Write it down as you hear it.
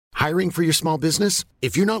Hiring for your small business?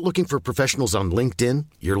 If you're not looking for professionals on LinkedIn,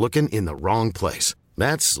 you're looking in the wrong place.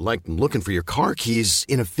 That's like looking for your car keys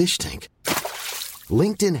in a fish tank.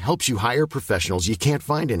 LinkedIn helps you hire professionals you can't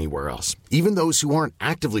find anywhere else, even those who aren't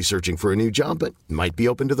actively searching for a new job but might be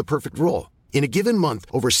open to the perfect role. In a given month,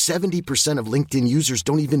 over 70% of LinkedIn users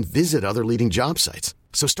don't even visit other leading job sites.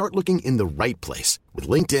 So start looking in the right place. With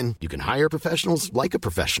LinkedIn, you can hire professionals like a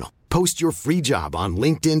professional. Post your free job on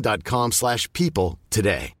linkedin.com/people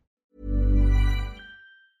today.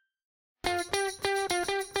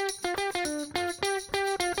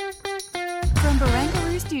 From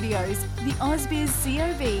Barangaroo Studios, the AusBiz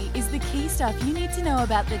COB is the key stuff you need to know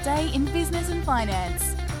about the day in business and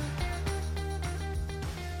finance.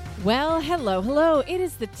 Well, hello. It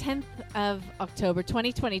is the 10th of October,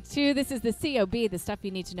 2022. This is the COB, the stuff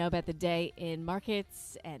you need to know about the day in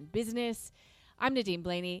markets and business. I'm Nadine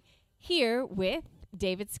Blaney, here with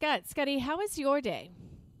David Scott. Scotty, how was your day?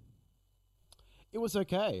 It was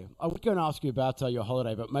okay. I was going to ask you about your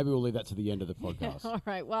holiday, but maybe we'll leave that to the end of the podcast. All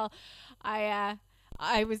right. Well, I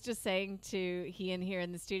was just saying to Ian here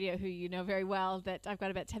in the studio, who you know very well, that I've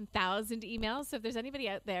got about 10,000 emails. So if there's anybody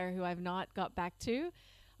out there who I've not got back to,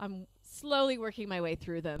 I'm slowly working my way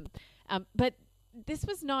through them. But this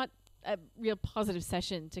was not a real positive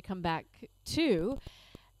session to come back to.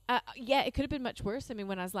 Yeah, it could have been much worse. I mean,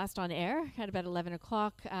 when I was last on air at about 11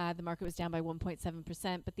 o'clock, the market was down by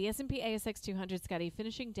 1.7%. But the S&P ASX 200, Scotty,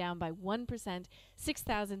 finishing down by 1%,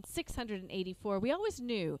 6,684. We always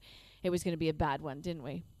knew it was going to be a bad one, didn't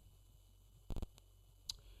we?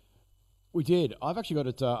 We did. I've actually got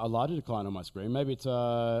it a larger decline on my screen. Maybe it's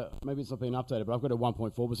not been updated, but I've got a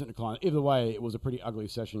 1.4% decline. Either way, it was a pretty ugly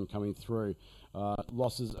session coming through.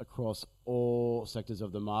 Losses across all sectors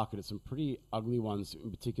of the market. It's some pretty ugly ones, in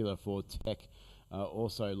particular for tech.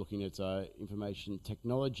 Also looking at information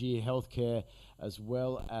technology, healthcare, as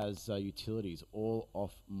well as utilities, all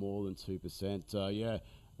off more than 2%.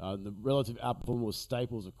 The relative outperformance was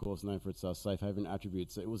Staples, of course, known for its safe haven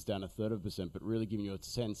attributes. It was down 1/3%, but really giving you a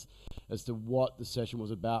sense as to what the session was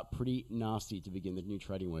about. Pretty nasty to begin the new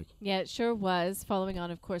trading week. Yeah, it sure was. Following on,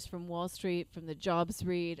 of course, from Wall Street, from the jobs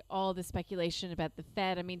read, all the speculation about the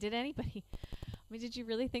Fed. I mean, did you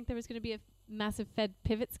really think there was going to be a massive Fed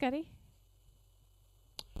pivot, Scotty?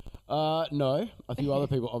 No, a few other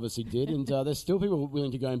people obviously did, and there's still people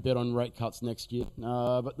willing to go and bet on rate cuts next year.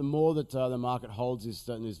 But the more that the market holds in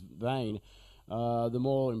this vein, the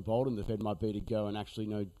more emboldened the Fed might be to go and actually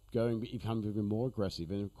become even more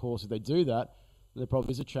aggressive. And of course, if they do that, there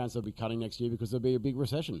probably is a chance they'll be cutting next year because there'll be a big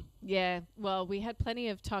recession. Yeah, well, we had plenty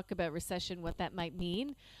of talk about recession, what that might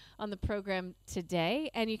mean on the program today.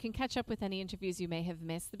 And you can catch up with any interviews you may have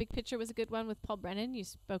missed. The Big Picture was a good one with Paul Brennan. You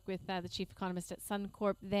spoke with the chief economist at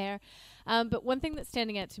Suncorp there. But one thing that's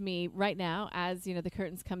standing out to me right now, as you know, the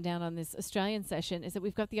curtains come down on this Australian session, is that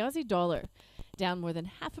we've got the Aussie dollar down more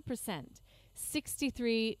than 0.5%,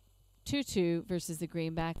 63.22 versus the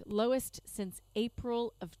greenback, lowest since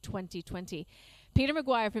April of 2020. Peter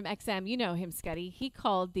Maguire from XM, you know him, Scotty. He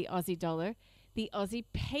called the Aussie dollar the Aussie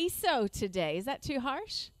peso today. Is that too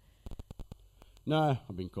harsh? No,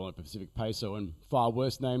 I've been calling it Pacific Peso and far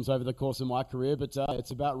worse names over the course of my career, but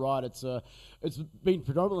it's about right. It's been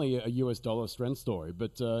predominantly a US dollar strength story,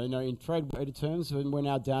 but in trade-weighted terms, we're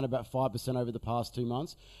now down about 5% over the past 2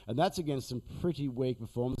 months, and that's against some pretty weak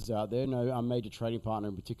performances out there. Our major trading partner,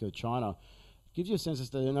 in particular China, gives you a sense as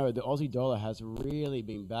to the Aussie dollar has really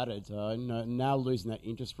been battered. Now losing that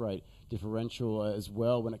interest rate differential as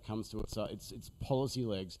well when it comes to its policy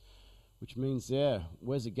legs, which means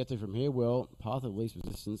where's it get to from here? Well, path of least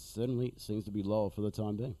resistance certainly seems to be lower for the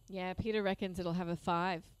time being. Yeah, Peter reckons it'll have a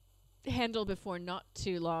 5 handle before not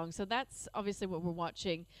too long. So that's obviously what we're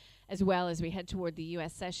watching as well as we head toward the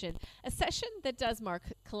U.S. session. A session that does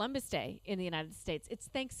mark Columbus Day in the United States. It's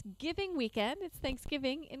Thanksgiving weekend. It's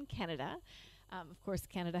Thanksgiving in Canada. Of course,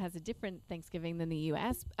 Canada has a different Thanksgiving than the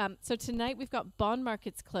U.S. So tonight we've got bond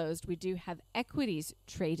markets closed. We do have equities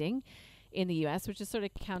trading in the U.S., which is sort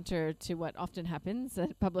of counter to what often happens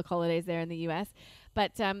at public holidays there in the U.S.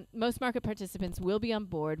 But most market participants will be on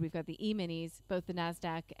board. We've got the E-minis, both the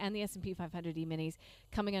NASDAQ and the S&P 500 E-minis,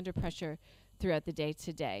 coming under pressure throughout the day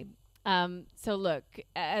today. So look,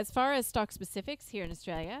 as far as stock specifics here in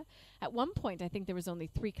Australia, at one point I think there was only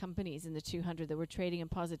 3 companies in the 200 that were trading in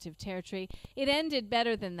positive territory. It ended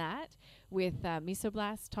better than that, with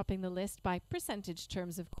Mesoblast topping the list by percentage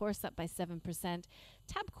terms, of course, up by 7%.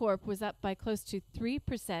 Tabcorp was up by close to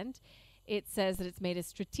 3%. It says that it's made a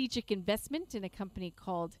strategic investment in a company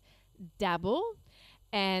called Dabble.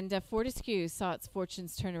 And Fortescue saw its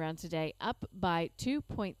fortunes turn around today, up by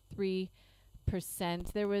 2.3%.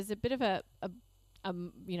 There was a bit of a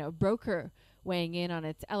broker weighing in on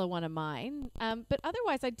its Eliwana mine. But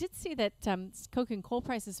otherwise, I did see that coke and coal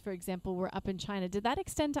prices, for example, were up in China. Did that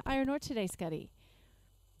extend to iron ore today, Scuddy?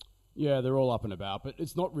 Yeah, they're all up and about, but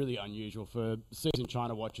it's not really unusual for season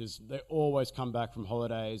China watchers. They always come back from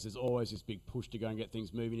holidays. There's always this big push to go and get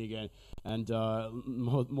things moving again. And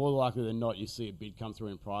more likely than not, you see a bid come through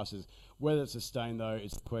in prices. Whether it's sustained, though,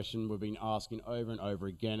 it's the question we've been asking over and over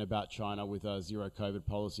again about China with zero COVID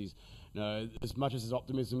policies. As much as there's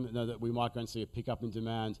optimism that we might go and see a pickup in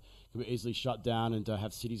demand, can we easily shut down and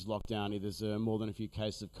have cities locked down if there's more than a few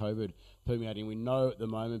cases of COVID permeating. We know at the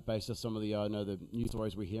moment, based on some of the news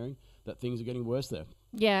stories we're hearing, that things are getting worse there.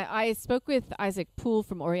 Yeah, I spoke with Isaac Poole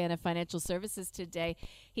from Oriana Financial Services today.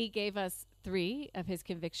 He gave us 3 of his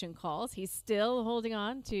conviction calls. He's still holding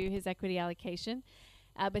on to his equity allocation.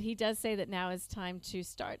 But he does say that now is time to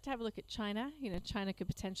start to have a look at China. China could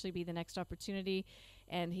potentially be the next opportunity.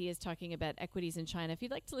 And he is talking about equities in China. If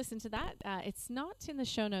you'd like to listen to that, it's not in the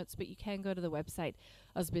show notes, but you can go to the website,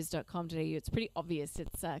 ausbiz.com.au. It's pretty obvious.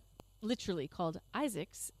 It's literally called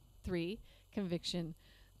Isaac's 3 conviction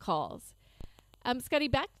calls. Scotty,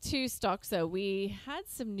 back to stocks, though. We had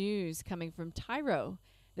some news coming from Tyro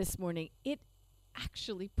this morning. It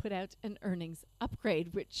actually put out an earnings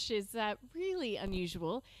upgrade, which is really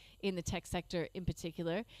unusual in the tech sector in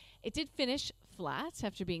particular. It did finish flat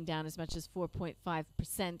after being down as much as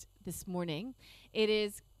 4.5% this morning. It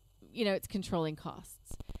is, it's controlling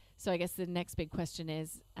costs. So I guess the next big question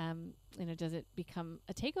is, does it become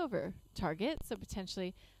a takeover target? So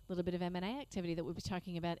potentially a little bit of M&A activity that we'll be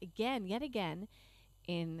talking about yet again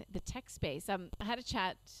in the tech space. I had a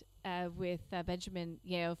chat with Benjamin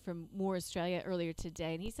Yeo from Moore Australia earlier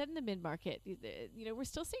today, and he said in the mid-market, we're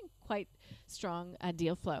still seeing quite strong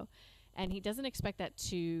deal flow, and he doesn't expect that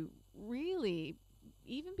to really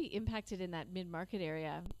even be impacted in that mid-market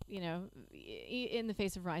area, in the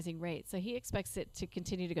face of rising rates. So he expects it to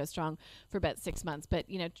continue to go strong for about 6 months. But,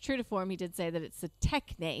 true to form, he did say that it's the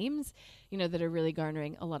tech names, that are really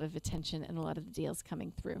garnering a lot of attention and a lot of the deals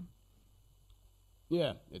coming through.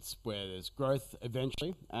 Yeah, it's where there's growth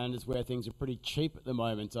eventually, and it's where things are pretty cheap at the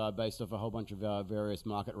moment, based off a whole bunch of various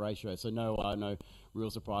market ratios. So no real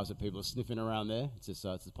surprise that people are sniffing around there. It's just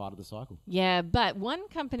it's part of the cycle. Yeah, but one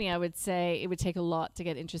company I would say it would take a lot to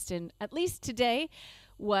get interest in, at least today,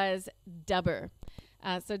 was Dubber.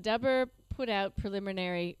 So Dubber put out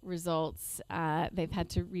preliminary results. They've had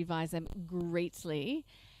to revise them greatly.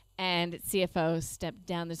 And its CFO stepped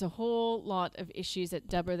down. There's a whole lot of issues at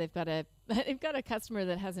Dubber. They've got a customer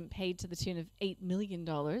that hasn't paid to the tune of $8 million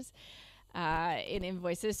in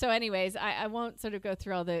invoices. So anyways, I won't sort of go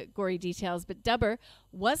through all the gory details, but Dubber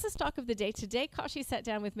was the stock of the day today. Kashi sat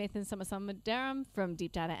down with Nathan Samasamadaram from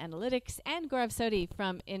Deep Data Analytics and Gaurav Sodhi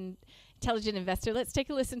from Intelligent Investor. Let's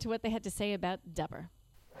take a listen to what they had to say about Dubber.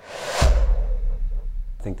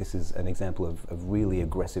 I think this is an example of really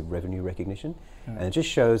aggressive revenue recognition. And it just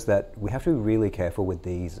shows that we have to be really careful with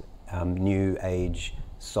these new age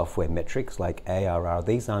software metrics like ARR.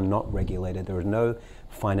 These are not regulated. There is no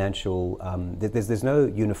financial, there's no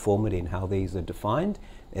uniformity in how these are defined.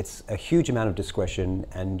 It's a huge amount of discretion,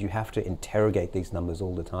 and you have to interrogate these numbers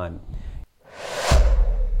all the time.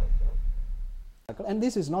 And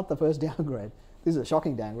this is not the first downgrade. This is a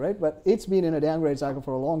shocking downgrade, but it's been in a downgrade cycle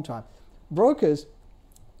for a long time. Brokers,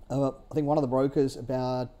 I think one of the brokers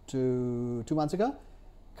about two months ago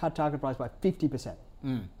cut target price by 50%.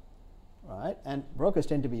 Right? And brokers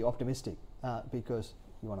tend to be optimistic because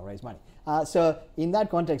you want to raise money. So in that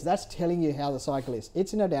context, that's telling you how the cycle is.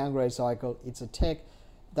 It's in a downgrade cycle. It's a tech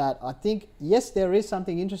that I think, yes, there is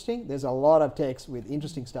something interesting. There's a lot of techs with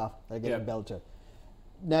interesting stuff that are getting belted.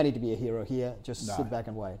 No need to be a hero here. Just sit back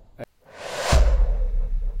and wait.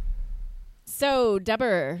 So,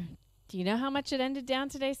 Dubber, do you know how much it ended down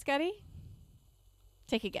today, Scotty?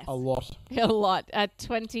 Take a guess. A lot. A lot. At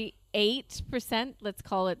 28%, let's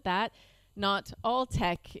call it that. Not all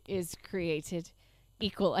tech is created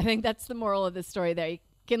equal. I think that's the moral of the story there. You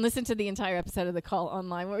can listen to the entire episode of the call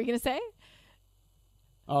online. What were you going to say?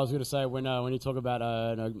 I was going to say, when you talk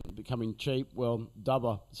about becoming cheap, well,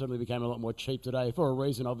 Dubber certainly became a lot more cheap today for a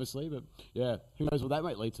reason, obviously. But, yeah, who knows what that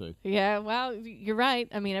might lead to. Yeah, well, you're right.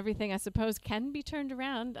 I mean, everything, I suppose, can be turned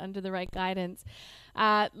around under the right guidance.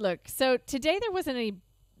 Look, so today there wasn't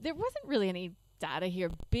really any data here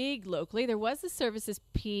big locally. There was the services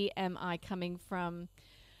PMI coming from,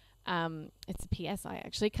 it's a PSI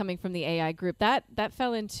actually, coming from the AI group. That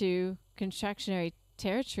fell into contractionary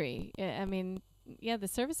territory. I mean, yeah, the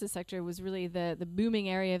services sector was really the booming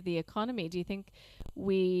area of the economy. Do you think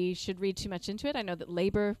we should read too much into it? I know that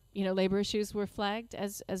labor issues were flagged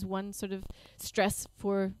as one sort of stress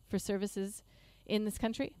for services in this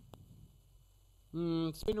country?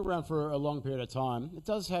 It's been around for a long period of time. It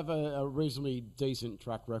does have a reasonably decent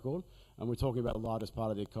track record, and we're talking about the largest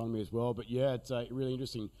part of the economy as well. But yeah, it's really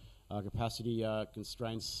interesting. Capacity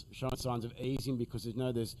constraints showing signs of easing because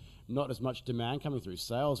there's not as much demand coming through.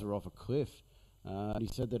 Sales are off a cliff. He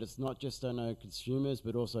said that it's not just consumers,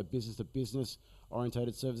 but also business-to-business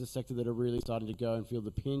orientated services sector that are really starting to go and feel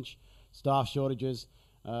the pinch. Staff shortages,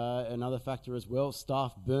 another factor as well.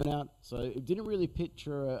 Staff burnout. So it didn't really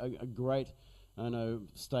picture a great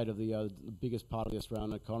state of the biggest part of the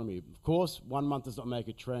Australian economy. Of course, 1 month does not make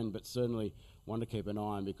a trend, but certainly one to keep an eye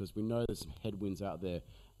on because we know there's some headwinds out there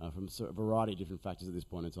from a variety of different factors at this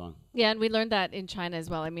point in time. Yeah, and we learned that in China as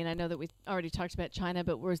well. I mean, I know that we've already talked about China,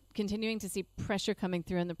 but we're continuing to see pressure coming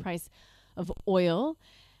through on the price of oil.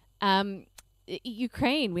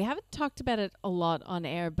 Ukraine, we haven't talked about it a lot on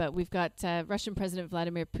air, but we've got Russian President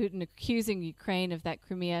Vladimir Putin accusing Ukraine of that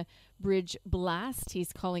Crimea bridge blast.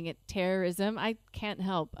 He's calling it terrorism. I can't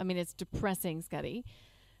help. I mean, it's depressing, Scotty,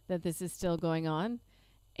 that this is still going on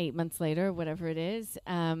 8 months later, whatever it is.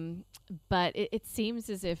 But it seems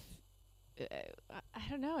as if, I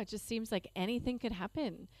don't know, it just seems like anything could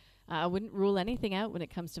happen. I wouldn't rule anything out when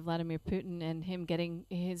it comes to Vladimir Putin and him getting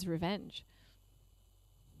his revenge.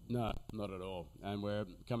 No, not at all. And we're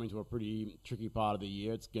coming to a pretty tricky part of the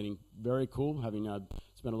year. It's getting very cool, having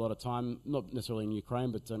spent a lot of time, not necessarily in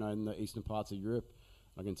Ukraine, but in the eastern parts of Europe.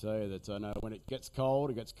 I can tell you that when it gets cold,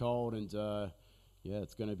 and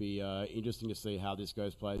it's going to be interesting to see how this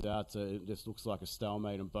plays out. It just looks like a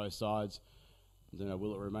stalemate on both sides.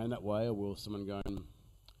 Will it remain that way, or will someone go and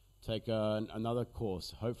take another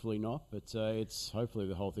course? Hopefully not, but hopefully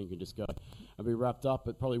the whole thing can just go and be wrapped up,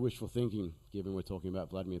 but probably wishful thinking, given we're talking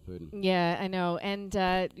about Vladimir Putin. Yeah, I know. And,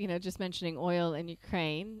 just mentioning oil in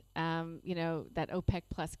Ukraine, that OPEC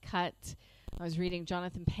plus cut. I was reading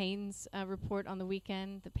Jonathan Payne's report on the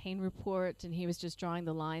weekend, the Payne report, and he was just drawing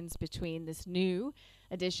the lines between this new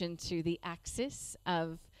addition to the axis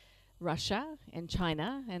of Russia and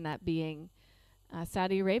China, and that being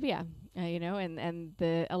Saudi Arabia, and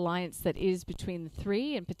the alliance that is between the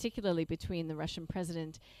three, and particularly between the Russian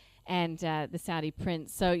president and the Saudi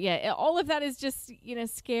prince. So, yeah, all of that is just,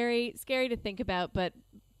 scary to think about, but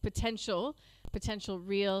potential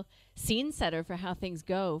real scene setter for how things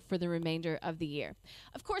go for the remainder of the year.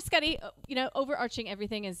 Of course, Scotty, overarching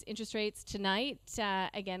everything is interest rates tonight.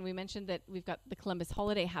 Again, we mentioned that we've got the Columbus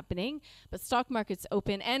holiday happening, but stock market's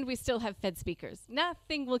open and we still have Fed speakers.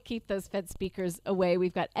 Nothing will keep those Fed speakers away.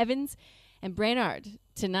 We've got Evans and Brainard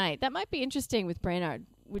tonight. That might be interesting with Brainard.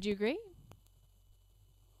 Would you agree?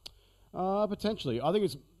 Potentially. I think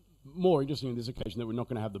it's more interesting on this occasion that we're not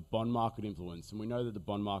going to have the bond market influence, and we know that the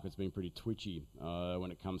bond market's been pretty twitchy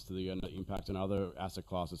when it comes to the impact on other asset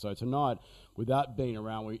classes. So tonight, without being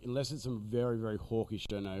around, unless it's some very, very hawkish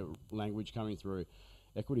language coming through,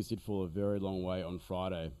 equities did fall a very long way on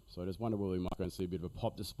Friday. So I just wonder whether we might go and see a bit of a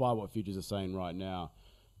pop, despite what futures are saying right now.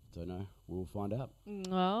 Don't know. We'll find out.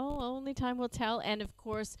 Well, only time will tell. And of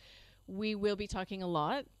course, we will be talking a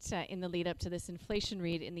lot in the lead up to this inflation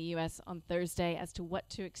read in the U.S. on Thursday as to what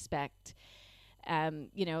to expect.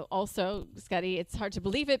 Also, Scotty, it's hard to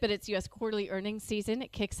believe it, but it's U.S. quarterly earnings season.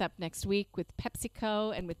 It kicks up next week with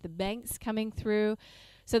PepsiCo and with the banks coming through.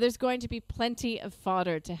 So there's going to be plenty of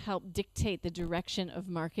fodder to help dictate the direction of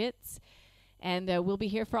markets. And we'll be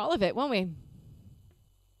here for all of it, won't we?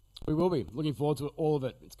 We will be. Looking forward to all of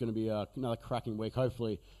it. It's going to be another cracking week.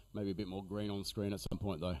 Hopefully, maybe a bit more green on the screen at some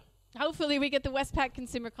point, though. Hopefully we get the Westpac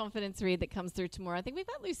Consumer Confidence read that comes through tomorrow. I think we've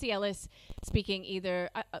got Lucy Ellis speaking either,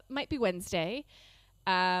 might be Wednesday.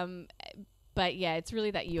 But yeah, it's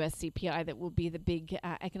really that US CPI that will be the big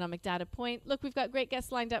economic data point. Look, we've got great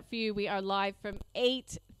guests lined up for you. We are live from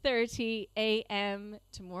 8:30 a.m.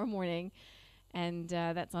 tomorrow morning. And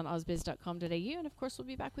that's on ausbiz.com.au. And of course, we'll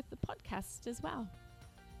be back with the podcast as well.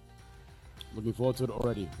 Looking forward to it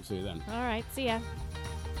already. We'll see you then. All right. See ya.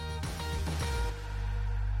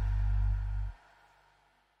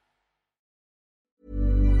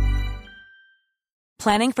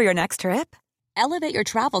 Planning for your next trip? Elevate your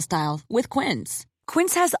travel style with Quince.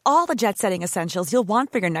 Quince has all the jet-setting essentials you'll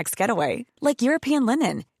want for your next getaway, like European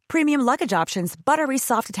linen, premium luggage options, buttery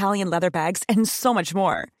soft Italian leather bags, and so much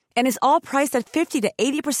more. And is all priced at 50 to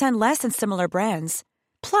 80% less than similar brands.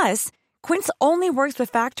 Plus, Quince only works with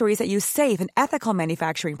factories that use safe and ethical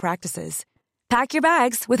manufacturing practices. Pack your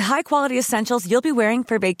bags with high-quality essentials you'll be wearing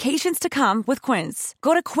for vacations to come with Quince.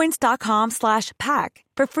 Go to quince.com/pack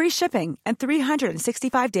for free shipping and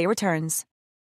 365-day returns.